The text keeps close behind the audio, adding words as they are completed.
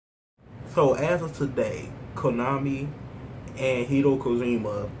So as of today, Konami and Hideo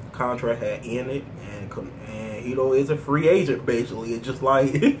Kojima contract had ended, and Hideo is a free agent basically. It's just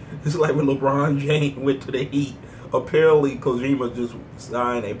like it's like when LeBron James went to the Heat. Apparently, Kojima just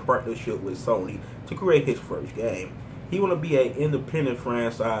signed a partnership with Sony to create his first game. He want to be an independent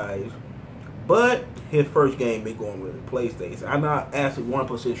franchise, but his first game been going with PlayStation. I'm not actually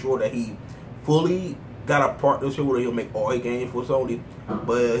 1% sure that he fully got a partnership where he'll make all his games for Sony,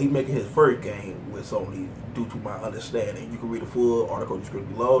 but he's making his first game with Sony, due to my understanding. You can read the full article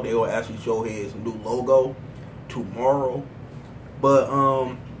description below. They will actually show his new logo tomorrow.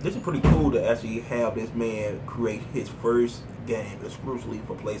 But this is pretty cool to actually have this man create his first game exclusively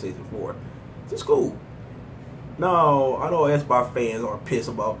for PlayStation 4. It's cool. No, I know Xbox fans are pissed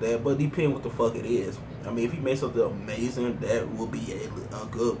about that, but depending what the fuck it is. I mean, if he makes something amazing, that would be a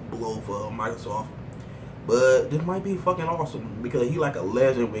good blow for Microsoft. But this might be fucking awesome because he like a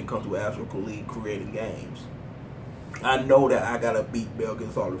legend when it comes to actually creating games. I know that I gotta beat Metal Gear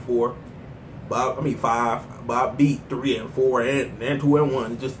Solid 4, but I mean 5. But I beat 3 and 4 and 2 and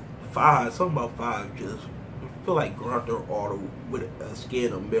 1. Just 5. Something about 5 just feel like Grand Theft Auto with a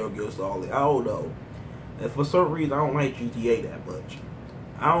skin of Metal Gear Solid. I don't know. And for some reason, I don't like GTA that much.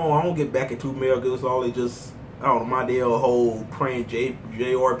 I don't get back into Metal Gear Solid. Just I don't know, my damn whole praying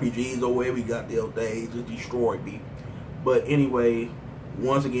JRPGs or whatever we got the other day just destroyed me. But anyway,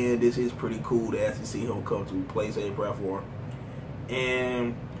 once again, this is pretty cool to actually see him come to PlayStation platform,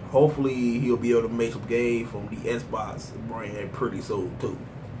 and hopefully he'll be able to make some game from the Xbox brand pretty soon too.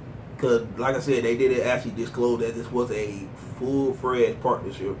 Because like I said, they didn't actually disclose that this was a full-fledged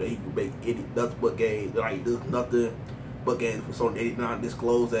partnership that he could make any nothing but games. Like there's nothing but games for Sony. They did not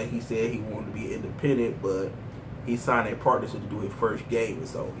disclose that. He said he wanted to be independent, but he signed a partnership to do his first game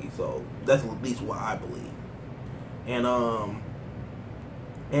with Sony. So that's at least what I believe. And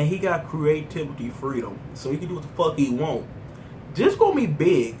he got creativity freedom, so he can do what the fuck he want. Just gonna be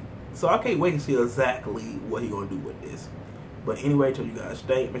big. So I can't wait to see exactly what he gonna do with this. But anyway, till you guys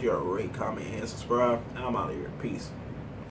stay, make sure you rate, comment, and subscribe. I'm out of here. Peace.